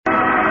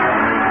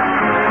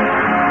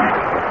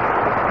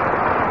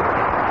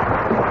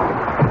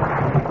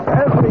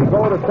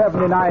to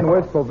 79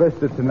 Wistful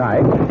Vista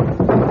tonight.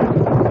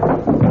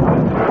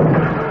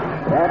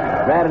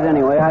 That's bad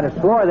anyway. I'd have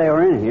swore they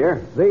were in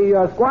here.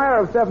 The squire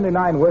of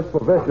 79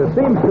 Wistful Vista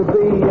seems to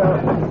be...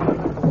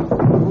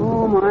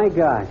 Oh, my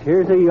gosh.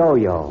 Here's a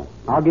yo-yo.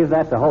 I'll give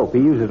that to Hope. He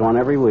uses one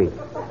every week.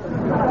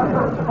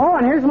 Oh,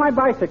 and here's my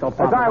bicycle,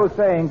 Papa. As I was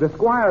saying, the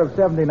squire of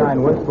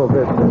 79 Wistful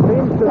Vista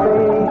seems to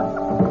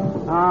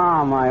be...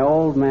 Ah, my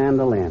old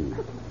mandolin.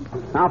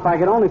 Now, if I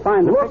could only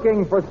find the...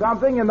 Looking for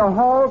something in the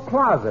hall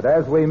closet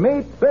as we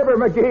meet Fibber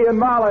McGee and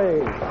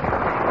Molly.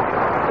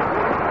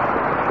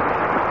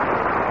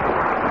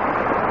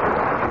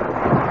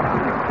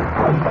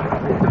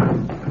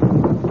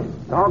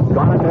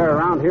 Doggone it, they're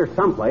around here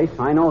someplace.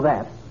 I know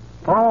that.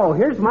 Oh,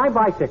 here's my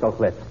bicycle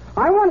clips.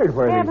 I wondered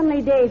where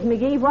Heavenly days,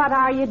 McGee, what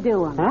are you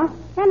doing? Huh?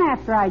 And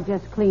after I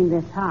just cleaned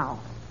this house.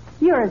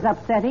 You're as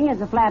upsetting as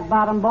a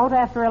flat-bottom boat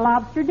after a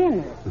lobster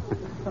dinner.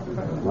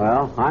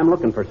 Well, I'm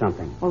looking for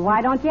something. Well,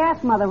 why don't you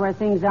ask Mother where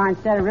things are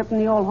instead of ripping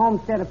the old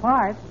homestead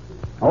apart?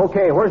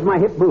 Okay, where's my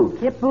hip boots?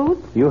 Hip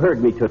boots? You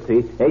heard me,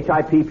 Tootsie.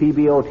 Hippopots,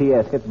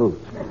 hip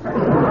boots.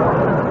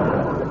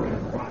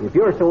 If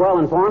you're so well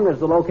informed as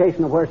the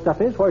location of where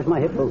stuff is, where's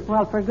my hip boots?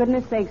 Well, for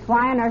goodness sakes,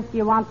 why on earth do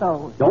you want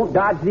those? Don't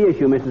dodge the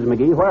issue, Mrs.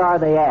 McGee. Where are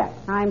they at?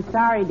 I'm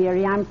sorry,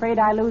 dearie. I'm afraid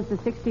I lose the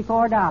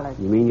 $64.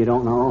 You mean you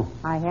don't know?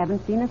 I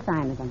haven't seen a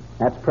sign of them.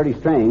 That's pretty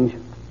strange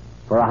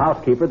for a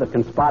housekeeper that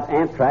can spot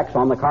ant tracks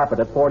on the carpet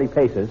at 40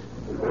 paces.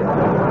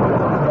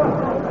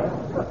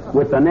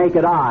 With the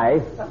naked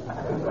eye,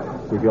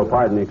 if you'll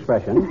pardon the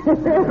expression.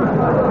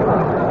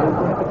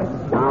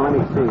 Now, let me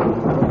see.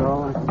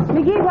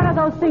 McGee, what are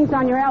those things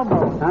on your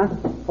elbow? Huh?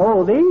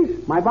 Oh,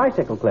 these? My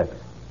bicycle clips.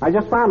 I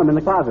just found them in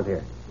the closet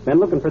here. Been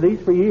looking for these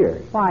for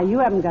years. Why, you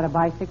haven't got a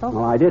bicycle.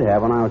 Well, I did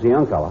have when I was a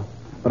young fella.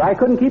 But I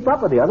couldn't keep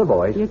up with the other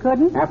boys. You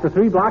couldn't? After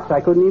 3 blocks,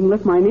 I couldn't even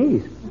lift my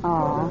knees.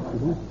 Oh.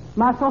 Mm-hmm.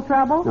 Muscle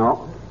trouble?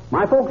 No.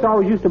 My folks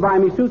always used to buy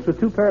me suits with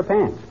 2 pair of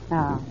pants.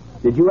 Oh.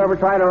 Did you ever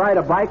try to ride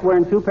a bike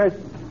wearing 2 pairs?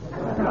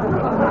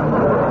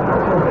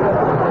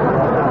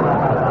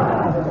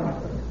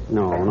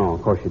 No,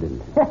 of course you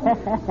didn't.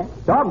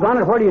 Doggone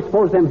it, where do you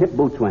suppose them hip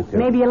boots went to?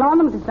 Maybe you loaned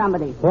them to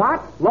somebody.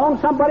 What? Loan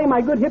somebody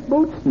my good hip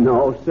boots?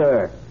 No,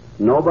 sir.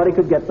 Nobody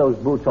could get those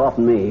boots off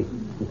me.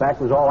 In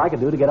fact, it was all I could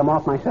do to get them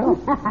off myself.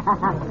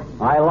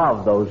 I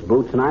love those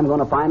boots, and I'm going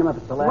to find them if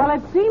it's the last. Well,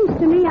 it seems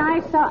to me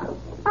I saw...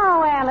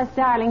 Oh, Alice,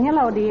 darling.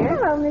 Hello, dear.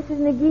 Hello, Mrs.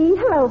 McGee.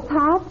 Hello,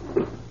 Pop.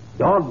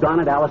 Doggone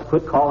it, Alice,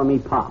 quit calling me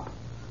Pop.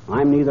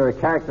 I'm neither a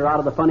character out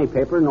of the funny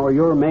paper nor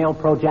your male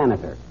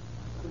progenitor.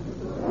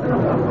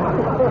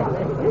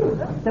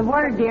 The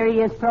word, dearie,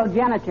 is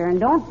progenitor, and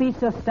don't be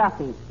so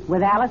stuffy.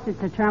 With Alice,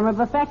 it's a term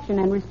of affection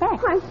and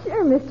respect. Why,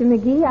 sure, Mr.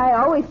 McGee. I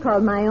always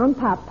called my own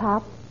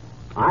Pop.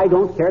 I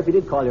don't care if you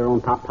did call your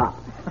own Pop.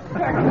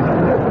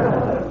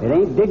 It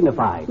ain't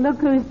dignified. Look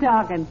who's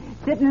talking.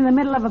 Sitting in the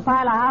middle of a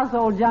pile of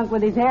household junk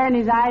with his hair in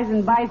his eyes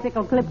and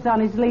bicycle clips on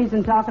his sleeves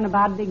and talking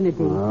about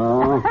dignity.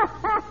 Oh.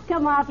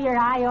 Come off your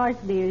high horse,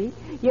 dearie.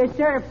 Your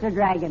stirrups are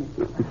dragging.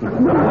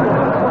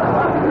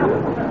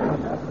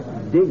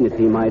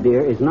 Dignity, my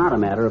dear, is not a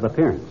matter of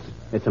appearance.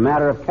 It's a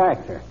matter of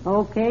character.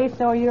 Okay,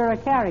 so you're a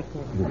character.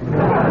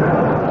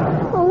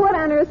 Well, what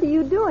on earth are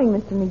you doing,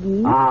 Mr.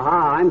 McGee?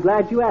 Aha, I'm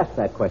glad you asked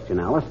that question,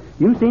 Alice.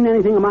 You seen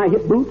anything of my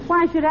hip boots?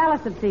 Why should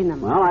Alice have seen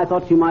them? Well, I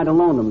thought she might have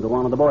loaned them to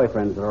one of the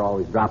boyfriends that are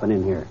always dropping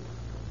in here.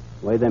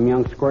 The way them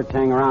young squirts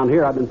hang around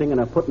here, I've been thinking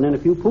of putting in a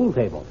few pool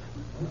tables.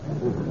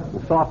 A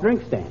soft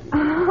drink stand.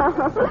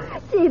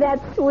 Oh, gee,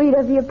 that's sweet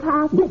of you,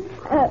 Pop.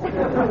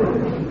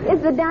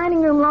 Is the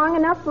dining room long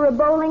enough for a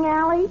bowling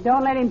alley?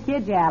 Don't let him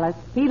kid you, Alice.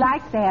 He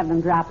likes to have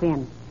them drop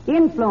in.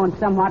 Influenced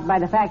somewhat by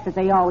the fact that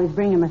they always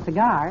bring him a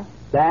cigar.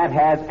 That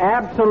has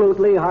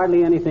absolutely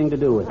hardly anything to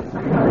do with it.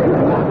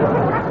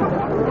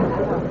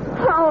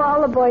 Oh,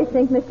 all the boys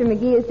think Mr.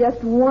 McGee is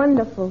just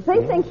wonderful.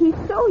 They think he's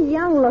so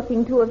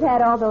young-looking to have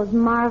had all those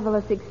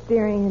marvelous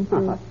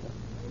experiences.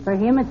 For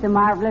him, it's a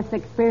marvelous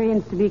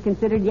experience to be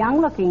considered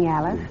young-looking,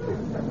 Alice.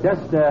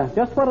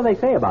 Just what do they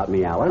say about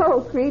me, Alice?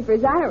 Oh,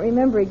 creepers, I don't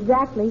remember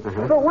exactly.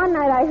 But one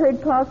night I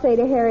heard Paul say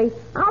to Harry,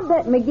 I'll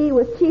bet McGee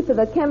was chief of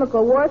the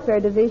Chemical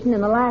Warfare Division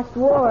in the last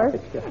war.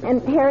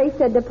 And Harry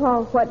said to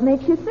Paul, what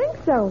makes you think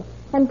so?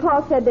 And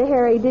Paul said to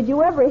Harry, did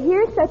you ever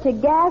hear such a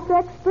gas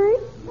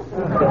expert?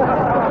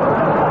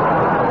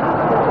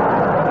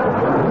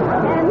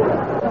 And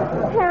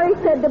Harry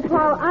said to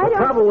Paul, The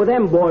trouble with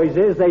them boys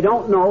is they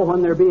don't know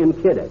when they're being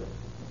kidded.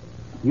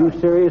 You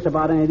serious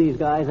about any of these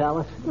guys,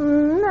 Alice?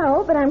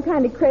 No, but I'm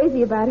kind of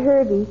crazy about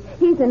Herbie.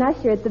 He's an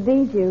usher at the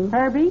Bijou.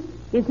 Herbie?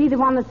 Is he the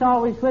one that's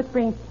always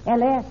whispering,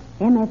 LS,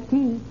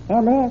 MFT,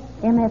 LS,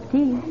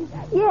 MFT?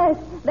 Yes,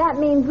 that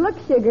means, look,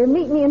 sugar,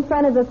 meet me in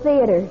front of the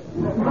theater.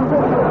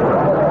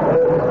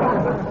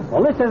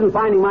 Well, this isn't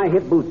finding my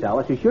hip boots,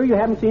 Alice. You sure you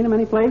haven't seen them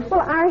anyplace?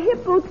 Well, are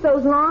hip boots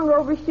those long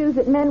overshoes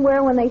that men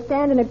wear when they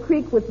stand in a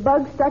creek with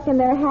bugs stuck in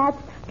their hats,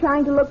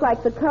 trying to look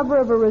like the cover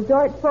of a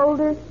resort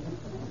folder?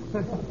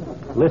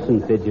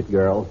 Listen, fidget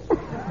girl.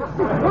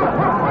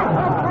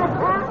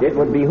 It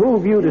would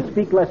behoove you to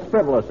speak less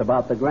frivolous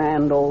about the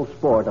grand old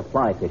sport of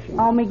fly fishing.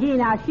 Oh, McGee,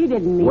 now, she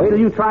didn't mean... Wait till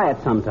you try it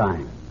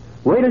sometime.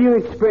 Wait till you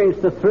experience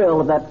the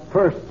thrill of that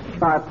first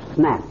sharp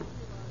snap.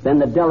 Then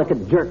the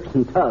delicate jerks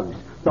and tugs.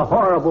 The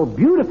horrible,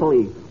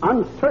 beautifully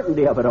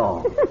uncertainty of it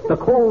all. The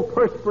cold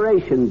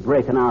perspiration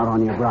breaking out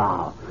on your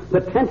brow.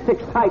 The tense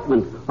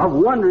excitement of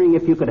wondering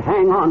if you could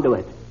hang on to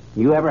it.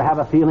 You ever have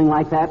a feeling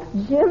like that?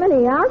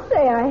 Jiminy, I'll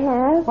say I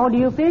have. Oh, do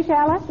you fish,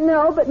 Alice?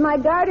 No, but my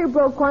garter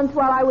broke once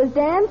while I was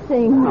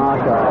dancing. Oh,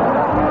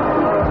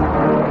 sorry.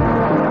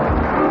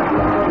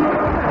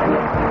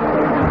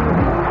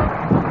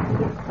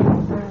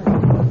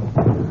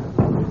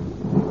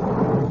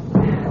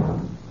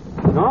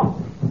 No,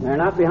 they're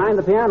not behind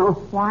the piano.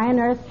 Why on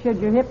earth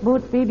should your hip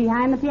boots be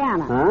behind the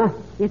piano? Huh?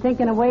 You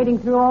thinking of wading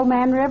through Old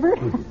Man River?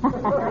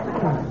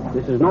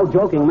 This is no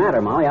joking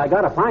matter, Molly. I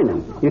gotta find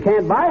them. You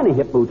can't buy any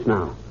hip boots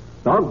now.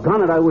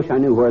 Doggone it, I wish I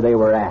knew where they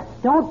were at.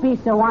 Don't be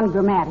so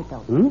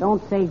ungrammatical.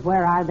 Don't say,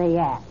 where are they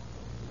at?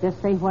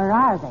 Just say, where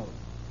are they?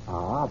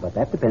 Ah, but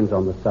that depends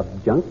on the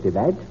subjunctive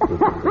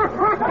adjective.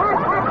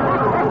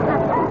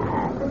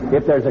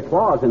 If there's a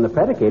clause in the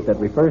predicate that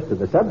refers to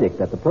the subject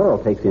that the plural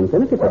takes the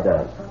infinitive, it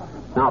does.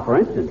 Now, for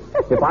instance,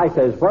 if I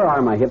says, where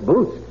are my hip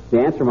boots?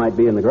 The answer might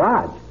be in the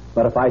garage.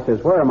 But if I says,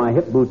 where are my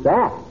hip boots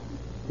at?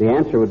 The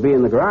answer would be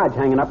in the garage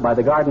hanging up by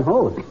the garden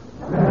hose. See?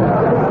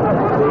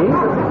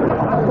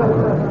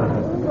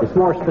 It's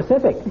more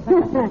specific.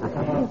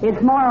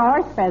 It's more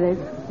horse feathers.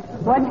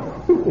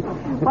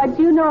 What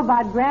you know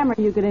about grammar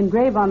you could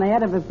engrave on the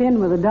head of a pin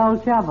with a dull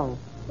shovel.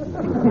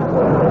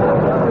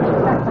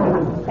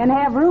 And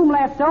have room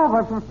left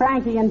over for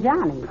Frankie and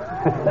Johnny.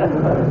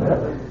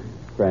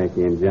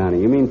 Frankie and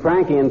Johnny. You mean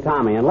Frankie and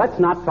Tommy. And let's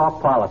not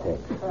talk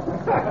politics.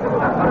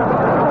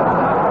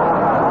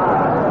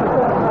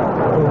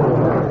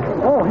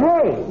 Oh,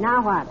 hey.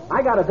 Now what?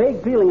 I got a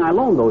vague feeling I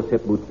loaned those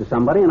hip boots to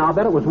somebody, and I'll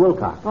bet it was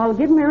Wilcox. Well,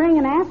 give him a ring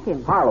and ask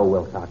him. Harlow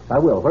Wilcox. I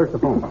will. Where's the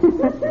phone?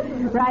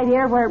 Right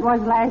here where it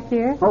was last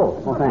year.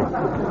 Oh, thanks.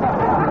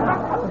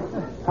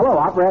 Hello,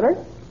 operator.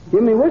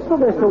 Give me Whistle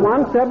Vista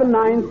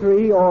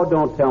 1793. Oh,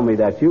 don't tell me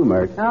that's you,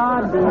 Mert.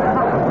 Oh,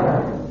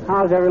 dear.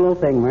 How's every little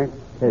thing, Mert?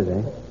 Is,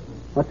 eh?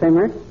 What's that,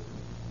 Mert?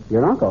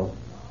 Your uncle.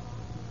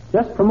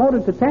 Just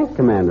promoted to tank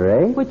commander,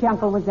 eh? Which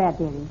uncle was that,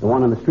 dearie? The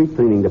one in the street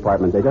cleaning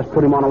department. They just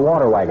put him on a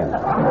water wagon.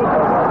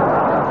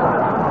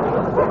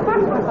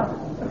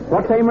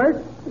 What's that,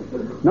 Mert?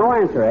 No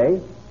answer, eh?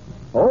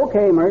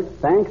 Okay, Mert.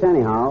 Thanks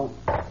anyhow.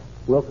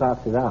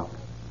 Wilcox is out.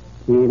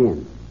 He ain't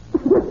in.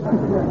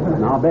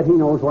 Now, I'll bet he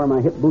knows where my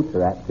hip boots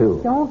are at,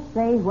 too. Don't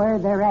say where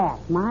they're at.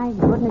 My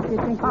goodness, you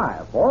think... Hi,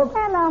 folks.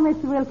 Hello,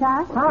 Mr.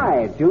 Wilcox.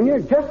 Hi, Junior.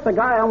 Just the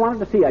guy I wanted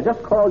to see. I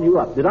just called you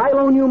up. Did I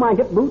loan you my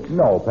hip boots?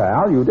 No,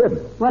 pal, you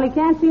didn't. Well, he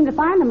can't seem to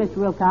find them, Mr.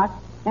 Wilcox.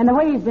 And the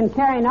way he's been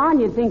carrying on,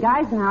 you'd think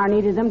Eisenhower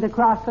needed them to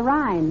cross the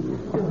Rhine.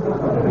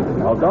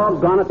 Well,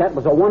 doggone it, that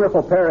was a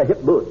wonderful pair of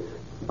hip boots.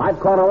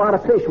 I've caught a lot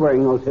of fish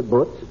wearing those hip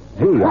boots.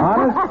 Gee,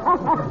 honest?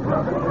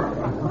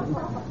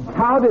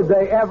 How did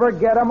they ever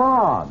get them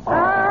on?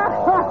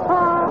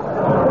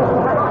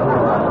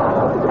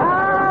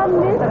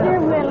 Mr.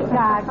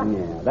 Wilcox.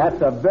 Yeah,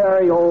 that's a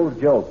very old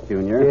joke,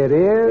 Junior. It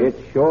is? It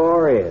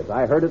sure is.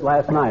 I heard it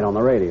last night on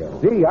the radio.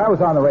 Gee, I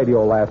was on the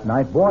radio last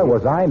night. Boy,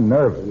 was I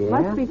nervous. Yeah?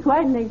 Must be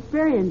quite an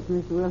experience,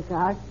 Mr.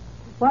 Wilcox.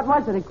 What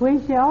was it, a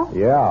quiz show?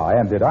 Yeah,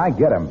 and did I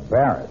get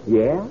embarrassed?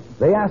 Yeah?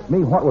 They asked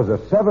me what was a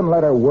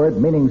 7-letter word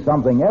meaning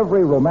something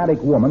every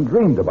romantic woman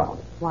dreamed about.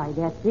 Why,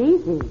 that's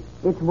easy.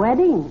 It's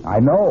wedding. I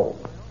know.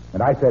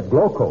 And I said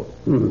glow coat.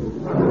 You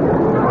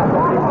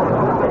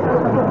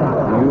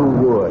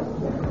would.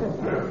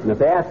 And if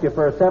they asked you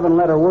for a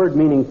 7-letter word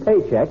meaning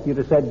paycheck, you'd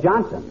have said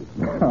Johnson.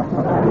 You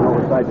know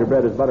which side your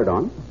bread is buttered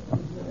on.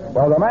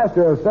 Well, the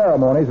master of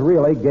ceremonies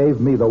really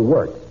gave me the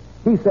works.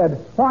 He said,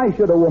 why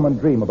should a woman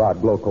dream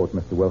about glow coat,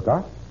 Mr.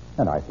 Wilcox?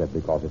 And I said,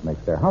 because it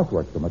makes their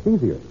housework so much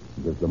easier.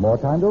 It gives them more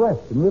time to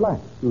rest and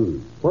relax.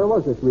 Where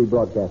was this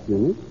rebroadcast,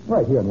 Junior?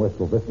 Right here in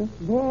Wistful Vista.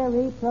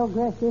 Very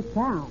progressive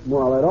town.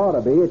 Well, it ought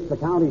to be. It's the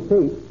county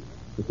seat.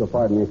 If you'll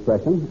pardon the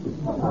expression.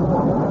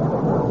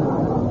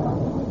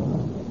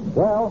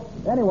 Well,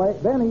 anyway,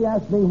 then he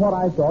asked me what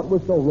I thought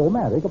was so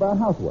romantic about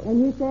housework.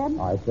 And you said?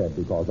 I said,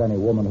 because any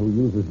woman who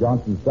uses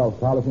Johnson's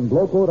self-polishing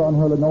glow coat on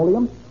her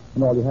linoleum,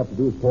 and all you have to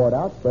do is pour it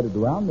out, spread it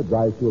around, and it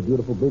dries to a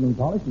beautiful gleaming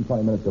polish in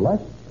 20 minutes or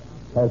less,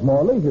 has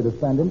more leisure to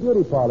spend in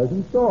beauty parlors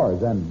and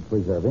stores and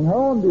preserving her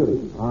own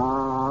beauty.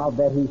 Ah, I'll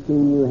bet he's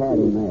seen you had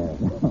him there.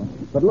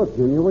 But look,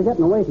 Junior, we're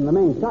getting away from the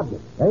main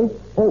subject. Eh?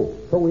 Oh,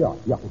 so we are,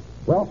 yeah.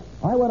 Well,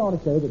 I went on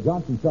to say that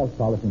Johnson's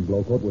self-polishing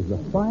glow coat was the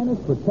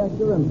finest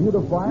protector and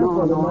beautifier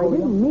for the I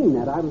didn't mean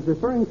that. I was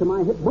referring to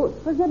my hip boots.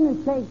 For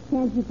goodness sake,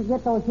 can't you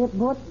forget those hip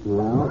boots?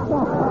 Well...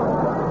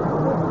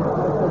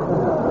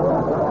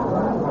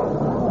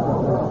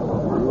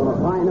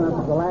 Fine,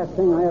 that's the last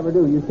thing I ever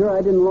do. You sure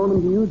I didn't loan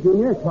them to you,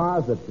 Junior?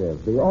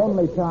 Positive. The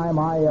only time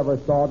I ever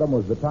saw them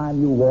was the time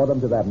you wore them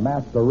to that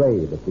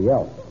masquerade at the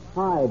Elk.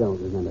 I don't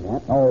remember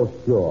that. Oh,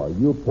 sure.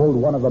 You pulled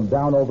one of them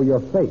down over your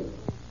face.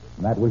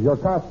 And that was your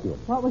costume.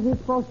 What was it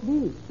supposed to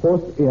be?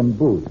 Puss in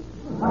Boots.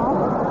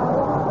 Oh.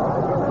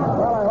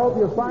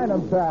 you find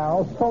them,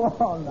 pal. So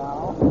long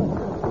now.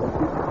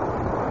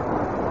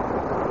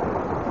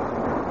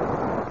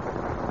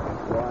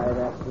 Why,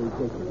 that's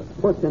ridiculous.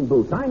 Puss in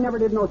boots. I never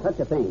did know such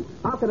a thing.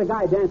 How could a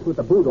guy dance with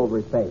a boot over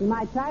his face? You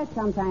might try it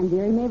sometime,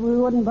 dearie. Maybe we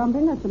wouldn't bump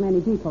into so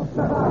many people.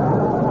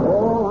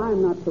 Oh,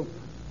 I'm not so...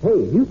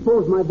 Hey, you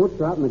suppose my boots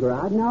are out in the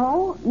garage?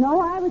 No,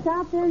 I was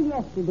out there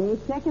yesterday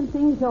checking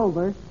things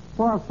over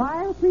for a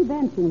fire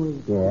prevention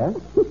week. Yeah?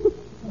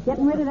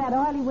 Getting rid of that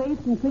oily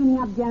waste and cleaning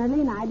up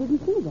generally, and I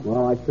didn't see them.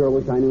 Well, I sure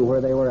wish I knew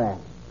where they were at.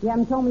 You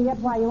haven't told me yet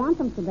why you want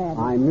them so bad.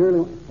 I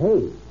merely...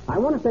 Hey, I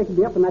wonder if they could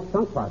be up in that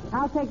trunk closet.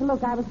 I'll take a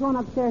look. I was going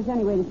upstairs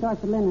anyway to sort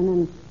the linen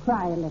and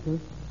cry a little.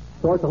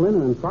 Sort the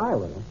linen and cry a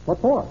little? What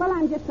for? Well,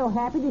 I'm just so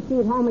happy to see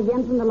it home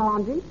again from the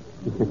laundry.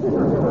 I'll let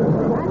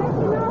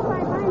you know if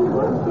I find the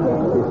boots here.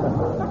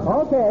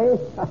 Okay.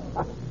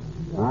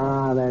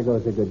 There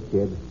goes a good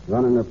kid,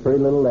 running her pretty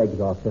little legs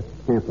off just to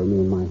pamper me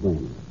and my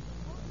whims.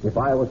 If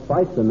I was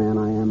twice the man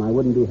I am, I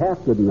wouldn't be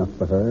half good enough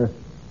for her,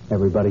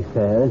 everybody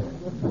says.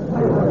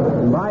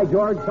 Bye,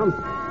 George. Come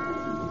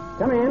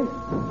in.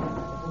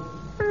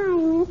 Hi,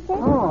 mister.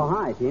 Oh,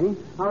 hi, Teeny.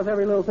 How's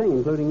every little thing,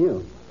 including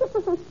you?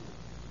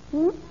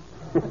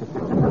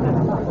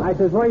 I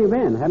says, where you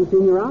been? Haven't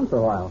seen you around for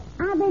a while.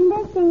 I've been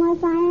visiting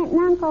with my aunt and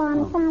uncle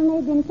on town.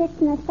 They've been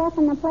fixing the stuff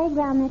in the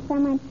playground this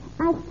summer. And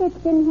us kids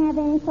didn't have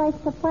any place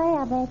to play,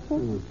 I bet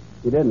you.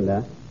 You didn't,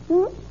 huh?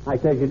 I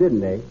says you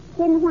didn't, eh?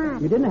 Didn't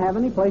what? You didn't have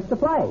any place to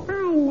play.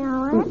 I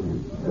know it.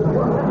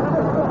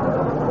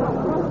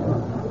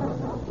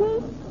 See,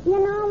 you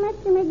know,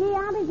 Mr. McGee,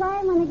 I'll be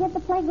glad when they get the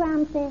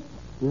playground fixed.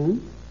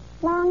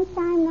 Long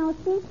time no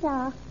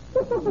seesaw.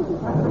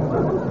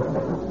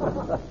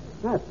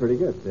 That's pretty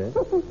good, sis.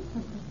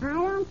 I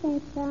don't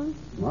think so.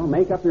 Well,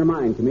 make up your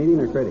mind, comedian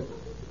or critic.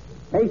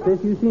 Hey,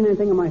 sis, you seen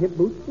anything of my hip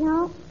boots?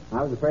 No.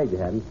 I was afraid you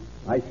hadn't.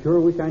 I sure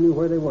wish I knew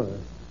where they were.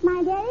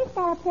 My daddy's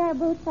got a pair of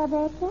boots, I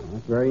bet you.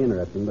 That's very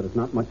interesting, but it's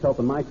not much help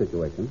in my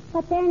situation.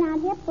 But they're not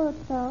hip boots,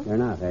 though. They're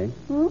not, eh?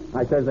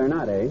 I says they're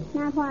not, eh?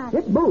 Not what?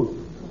 Hip boots.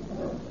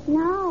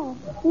 No,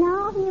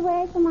 he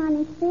wears them on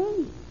his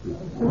feet.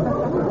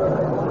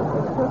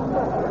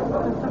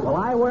 Well,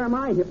 I wear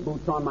my hip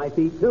boots on my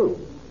feet, too.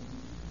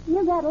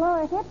 You got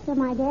lower hips than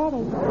my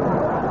daddy.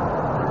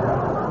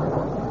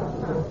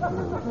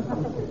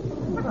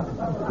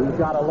 He's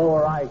got a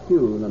lower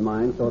IQ than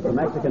mine, so it's a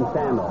Mexican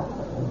standoff.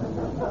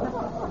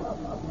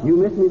 You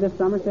miss me this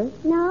summer, sis?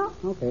 No.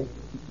 Okay.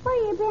 Where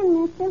you been,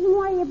 mister?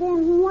 Where you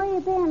been? Where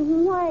you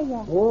been? Where are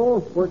you?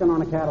 Oh, working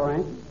on a cattle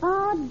ranch.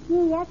 Oh,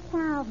 gee, a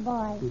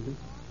cowboy.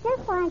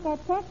 Just like a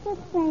Texas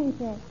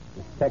stranger.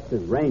 A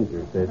Texas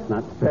Ranger, sis,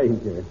 not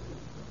stranger.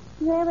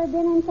 You ever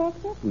been in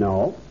Texas?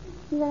 No.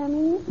 You know what I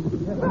mean?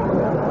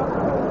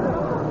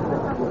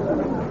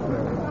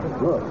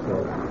 Look,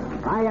 sis,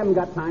 I haven't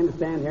got time to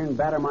stand here and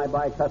batter my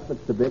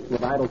bicuspids to bits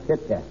with idle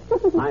chit-chat.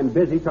 I'm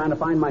busy trying to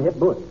find my hip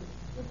boots.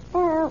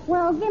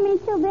 Well, give me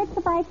 2 bits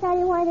if I tell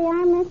you where they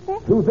are, mister.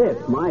 2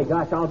 bits? My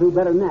gosh, I'll do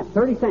better than that.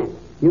 30 cents.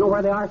 You know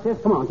where they are, sis?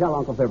 Come on, tell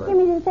Uncle Fibber. Give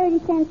me the 30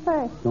 cents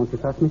first. Don't you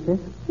trust me, sis?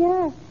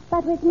 Sure.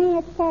 But with me,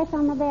 it's cash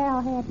on the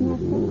barrelhead,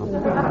 mister.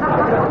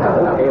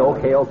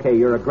 Okay.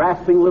 You're a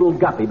grasping little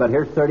guppy, but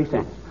here's 30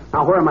 cents.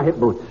 Now, where are my hip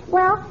boots?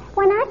 Well,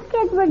 when us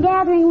kids were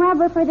gathering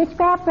rubber for the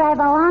scrap drive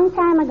a long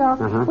time ago,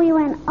 we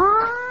went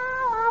all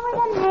over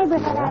the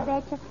neighborhood, I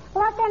bet you.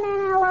 Looking.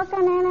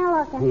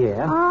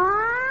 Yeah.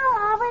 All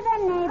over the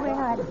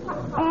neighborhood.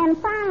 And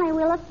finally,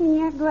 we looked in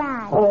your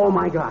garage. Oh,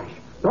 my gosh.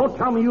 Don't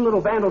tell me you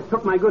little vandals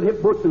took my good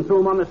hip boots and threw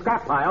them on the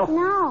scrap pile.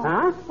 No.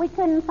 Huh? We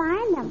couldn't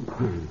find them.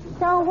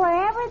 So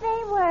wherever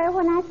they were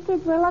when us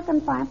kids were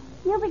looking for them,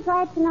 you'll be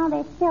glad to know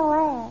they're still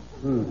there.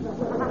 So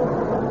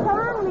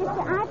long,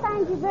 mister. I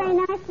find you very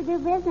nice to do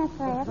business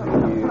with.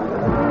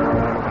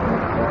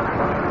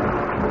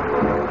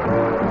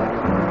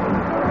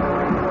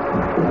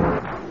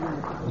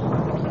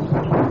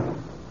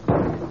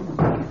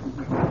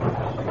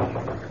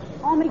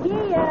 Oh,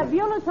 McGee,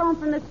 Beulah's home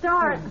from the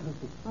store.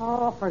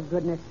 Oh, for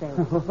goodness sake.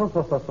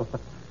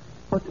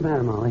 What's the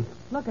matter, Molly?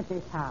 Look at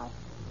this house.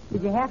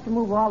 Did you have to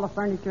move all the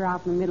furniture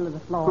out in the middle of the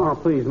floor? Oh,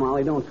 please,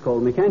 Molly, don't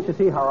scold me. Can't you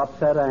see how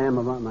upset I am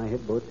about my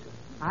hip boots?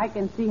 I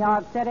can see how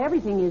upset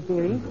everything is,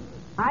 dearie.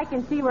 I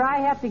can see where I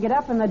have to get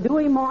up in the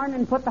dewy morning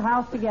and put the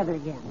house together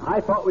again.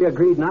 I thought we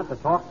agreed not to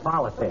talk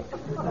politics.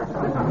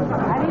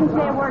 I didn't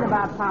say a word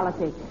about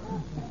politics.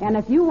 And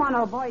if you want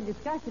to avoid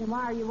discussion,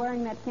 why are you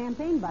wearing that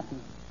campaign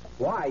button?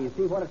 Why? You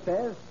see what it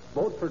says?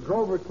 Vote for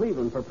Grover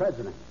Cleveland for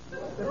president.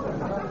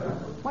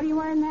 What are you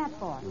wearing that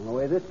for? Well, the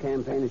way this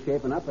campaign is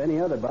shaping up, any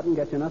other button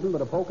gets you nothing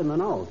but a poke in the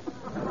nose.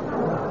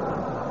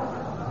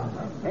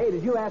 Hey,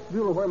 did you ask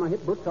Beulah where my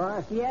hip boots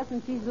are? Yes,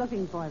 and she's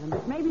looking for them.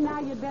 But maybe now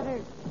you'd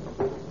better...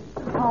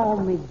 Oh,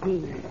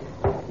 McGee.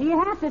 Do you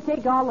have to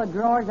take all the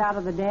drawers out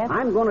of the desk?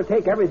 I'm going to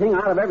take everything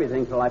out of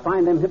everything till I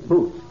find them hip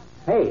boots.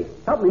 Hey,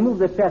 help me move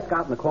this desk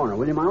out in the corner,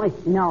 will you, Molly?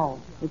 No,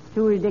 it's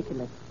too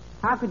ridiculous.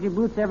 How could your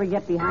boots ever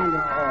get behind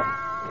it?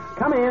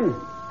 Come in.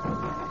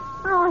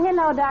 Oh,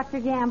 hello, Dr.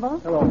 Gamble.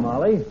 Hello,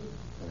 Molly.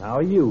 How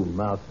are you,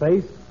 mouse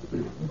face?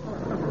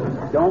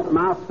 Don't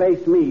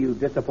mouse-face me, you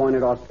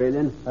disappointed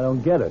Australian. I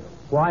don't get it.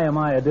 Why am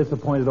I a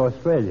disappointed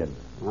Australian?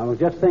 I was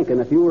just thinking,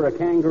 if you were a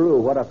kangaroo,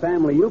 what a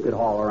family you could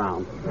haul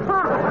around.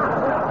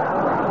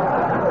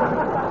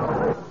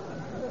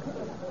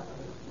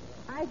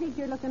 I think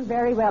you're looking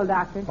very well,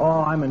 Doctor.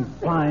 Oh, I'm in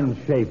fine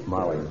shape,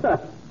 Molly.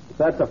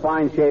 That's a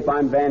fine shape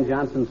I'm Van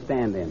Johnson's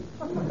stand-in.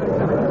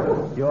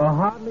 You're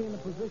hardly in a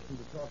position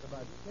to talk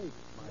about shape,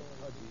 my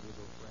pudgy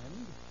little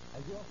friend.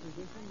 As your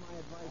physician, my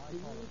advice to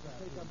you is to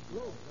take up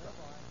growth.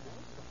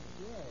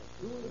 Yes,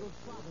 do a little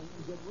trotting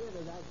and get rid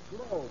of that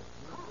glow.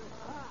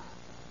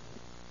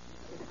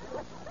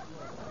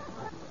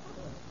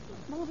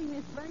 Moving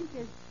Miss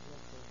Blanchard.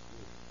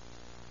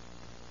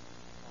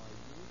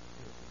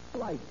 I'd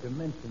like to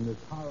mention this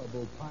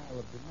horrible pile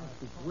of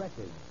domestic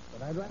wreckage,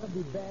 but I'd rather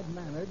be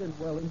bad-mannered and,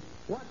 well,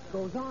 what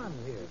goes on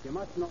here? You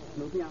must know,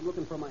 Snoopy, I'm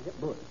looking for my hip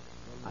boot.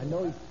 I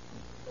know,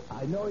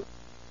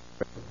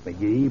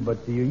 McGee,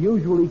 but do you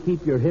usually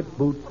keep your hip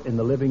boots in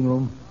the living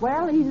room?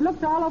 Well, he's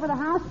looked all over the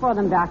house for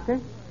them, Doctor.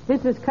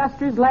 This is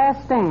Custer's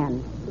last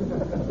stand.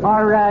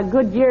 Or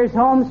Goodyear's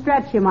home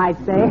stretch, you might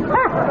say.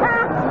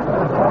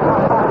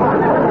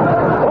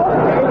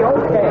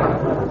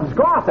 Okay.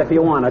 Scoff if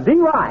you want to.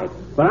 D-ride.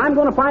 But I'm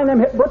going to find them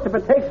hip boots if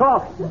it takes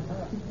off.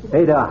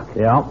 Hey, Doc.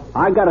 Yeah?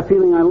 I got a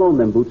feeling I loaned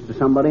them boots to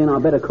somebody, and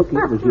I'll bet a cookie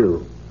it was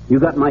you. You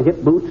got my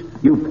hip boots,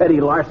 you petty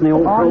larceny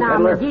old Oh, throat now,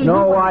 peddler? McGee.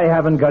 No, I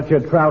haven't got your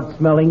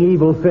trout-smelling,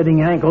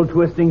 evil-fitting,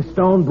 ankle-twisting,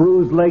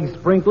 stone-bruised leg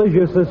sprinklers,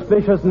 you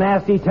suspicious,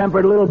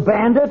 nasty-tempered little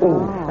bandit.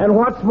 And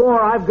what's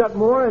more, I've got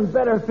more and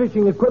better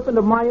fishing equipment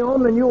of my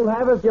own than you'll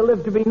have if you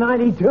live to be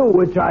 92,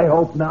 which I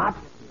hope not.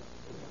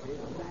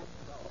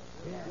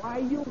 Why,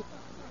 you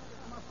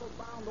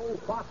muscle-bound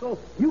old fossil,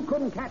 you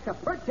couldn't catch a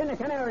perch in a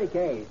canary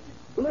cage.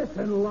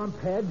 Listen,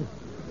 lumphead.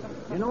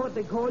 You know what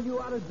they call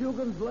you out of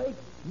Dugan's Lake?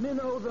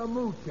 Minnow the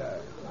Moocher.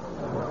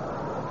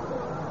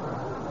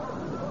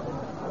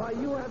 Why,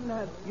 you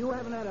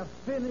haven't had a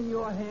fin in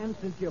your hand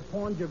since you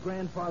pawned your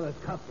grandfather's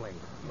cufflink.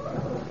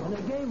 And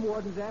the game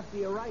warden's after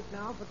you right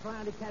now for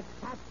trying to catch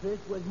catfish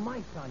with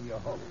mice on your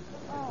hook.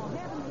 Oh,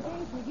 heavenly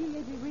days, McGee,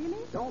 is he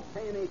really? Don't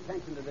pay any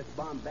attention to this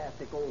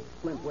bombastic old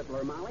flint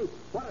whittler, Molly.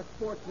 What a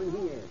sportsman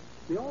he is.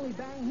 The only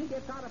bang he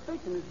gets out of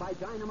fishing is by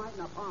dynamite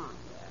in a pond.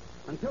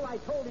 Until I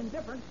told him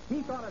different,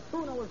 he thought a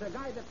tuna was a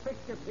guy that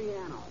fixed your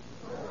piano.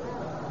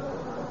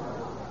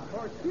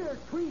 Or sheer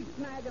tree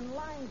snagging,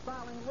 line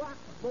fouling, rock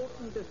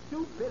bolting to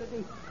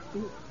stupidity.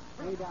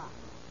 Hey, Doc,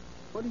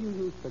 what do you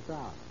use for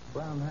trout?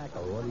 Brown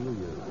hackle, what do you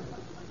use?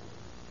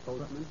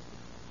 Postman?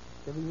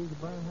 Ever use a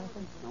brown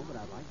hackle? No, but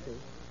I'd like to.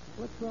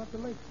 Let's go out to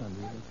Lake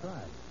Sunday and try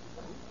it.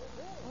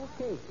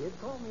 Okay, kid,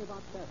 call me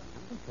about 7.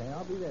 Okay,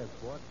 I'll be there,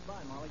 sport.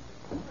 Bye, Molly.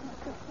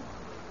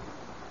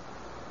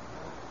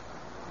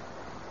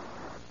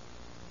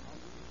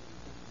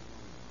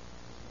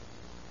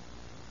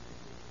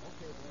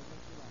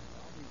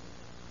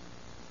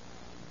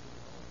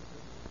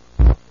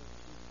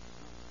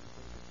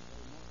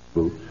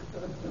 Boots.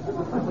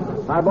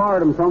 I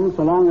borrowed them from him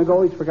so long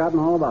ago he's forgotten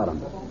all about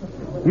them.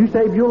 You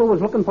say Beulah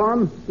was looking for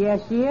him? Yes,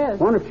 she is.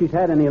 Wonder if she's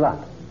had any luck.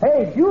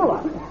 Hey,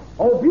 Beulah!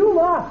 Oh,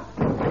 Beulah!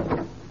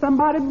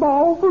 Somebody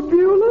bawl for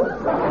Beulah?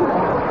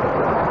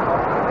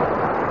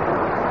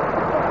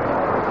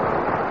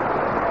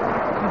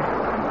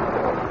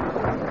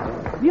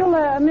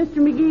 Beulah,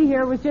 Mr. McGee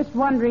here was just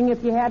wondering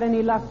if you had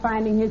any luck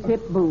finding his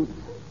hip boots.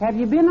 Have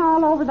you been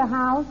all over the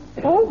house?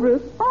 Over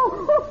it?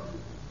 Oh,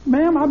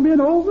 ma'am, I've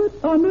been over it,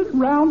 under it,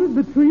 round it,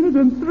 between it,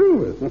 and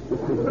through it.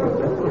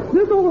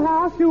 This old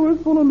house sure is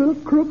full of little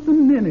crooks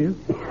and ninnies.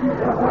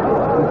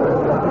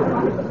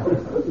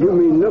 You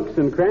mean nooks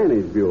and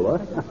crannies, Beulah.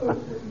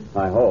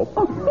 I hope.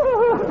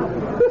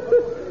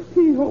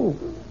 He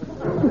hopes.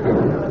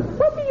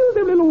 What do you use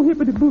them little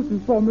hippity boots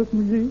for, Miss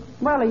McGee?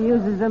 Well, he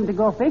uses them to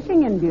go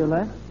fishing in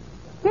Beulah.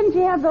 Didn't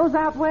you have those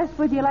out west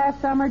with you last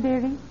summer,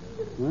 dearie?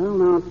 Well,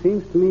 now, it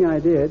seems to me I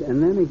did,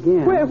 and then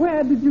again...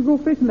 Where did you go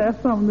fishing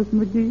last summer, Miss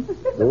McGee?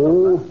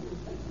 Oh,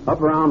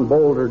 up around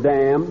Boulder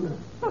Dam,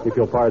 if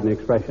you'll pardon the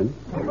expression.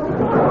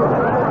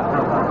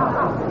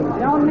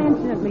 Don't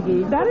mention it,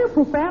 McGee. That ain't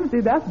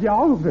profanity, that's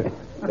geography.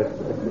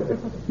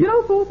 You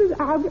know, folks,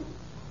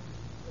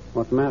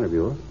 What's the matter,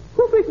 Beulah?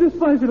 who fixed this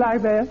furniture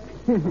like that?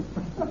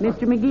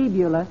 Mr. McGee,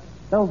 Beulah.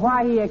 Though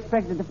why he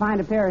expected to find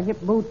a pair of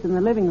hip boots in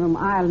the living room,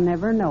 I'll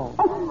never know.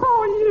 Oh,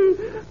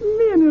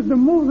 men is the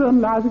most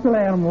unlogical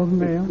animals,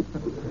 ma'am.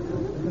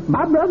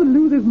 My brother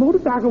lose his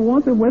motorcycle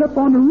once and went up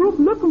on the roof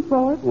looking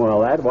for it. Well,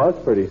 that was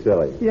pretty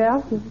silly.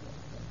 Yeah,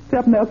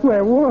 except that's where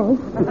it was.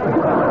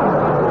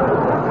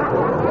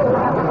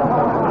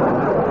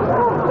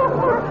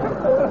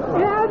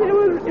 Yeah,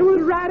 it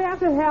was right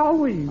after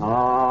Halloween.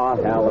 Ah,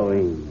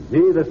 Halloween.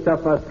 Gee, the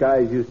stuff us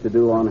guys used to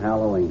do on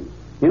Halloween.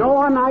 You know,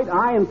 one night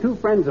I and 2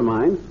 friends of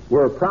mine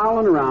were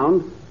prowling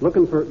around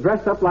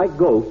dressed up like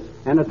ghosts,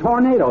 and a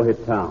tornado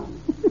hit town.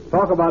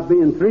 Talk about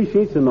being 3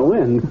 sheets in the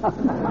wind. 3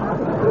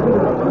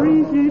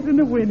 sheets in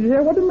the wind. You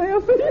hear what the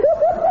man said?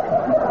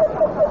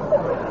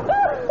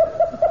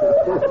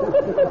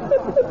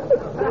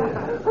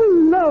 I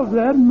love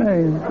that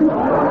man.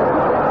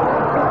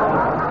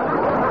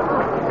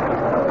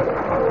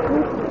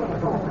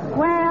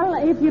 Well,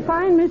 if you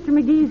find Mr.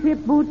 McGee's hip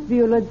boots,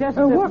 Beulah, just...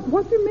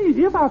 What do you mean?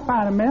 If I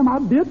find him, ma'am, I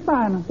did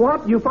find him.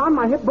 What? You found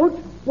my hip boots?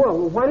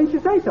 Well, why didn't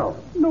you say so?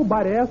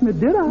 Nobody asked me,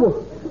 did I?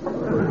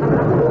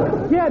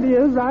 Here it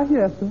is, right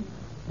here, sir.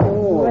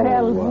 Oh,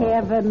 well,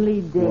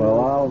 heavenly day.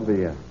 Well, I'll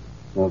be a...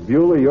 Well,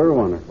 Beulah, you're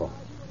wonderful.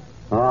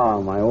 Ah,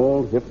 my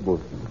old hip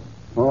boots.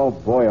 Oh,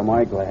 boy, am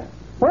I glad.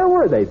 Where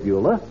were they,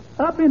 Beulah?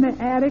 Up in the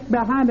attic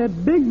behind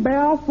that big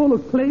barrel full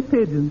of clay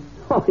pigeons.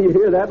 Oh, you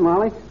hear that,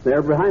 Molly?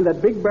 They're behind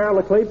that big barrel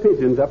of clay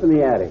pigeons up in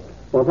the attic.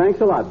 Well,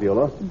 thanks a lot,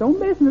 Beulah. Don't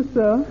miss me,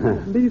 sir.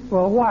 At least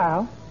for a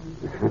while.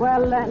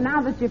 Well,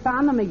 now that you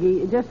found them,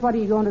 McGee, just what are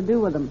you going to do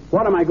with them?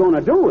 What am I going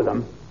to do with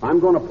them? I'm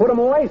going to put them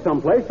away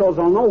someplace so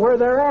they'll know where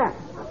they're at.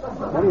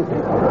 What do you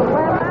think?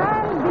 Well,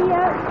 I'll be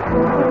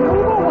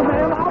Move over,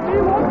 ma'am. I'll be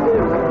one,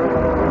 too.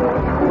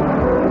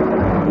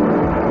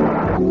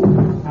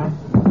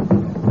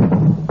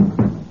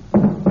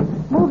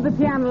 Move the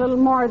piano a little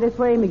more this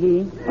way,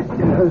 McGee.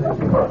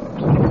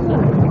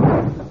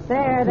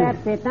 There,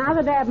 that's it. Now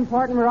the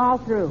Davenport, and we're all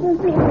through.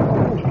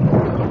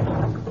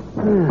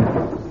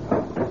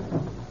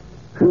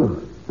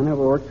 Whew. I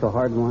never worked so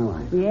hard in my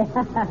life. Yeah,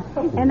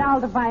 and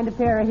all to find a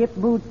pair of hip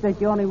boots that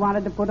you only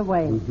wanted to put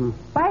away. Mm-hmm.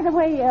 By the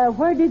way,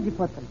 where did you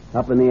put them?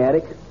 Up in the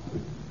attic,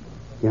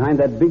 behind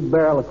that big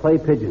barrel of clay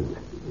pigeons.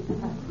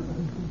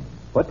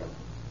 What?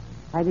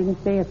 I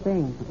didn't say a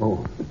thing.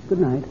 Oh, good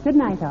night. Good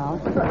night, all.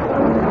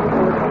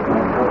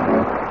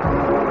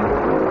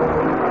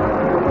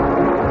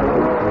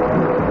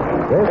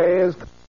 This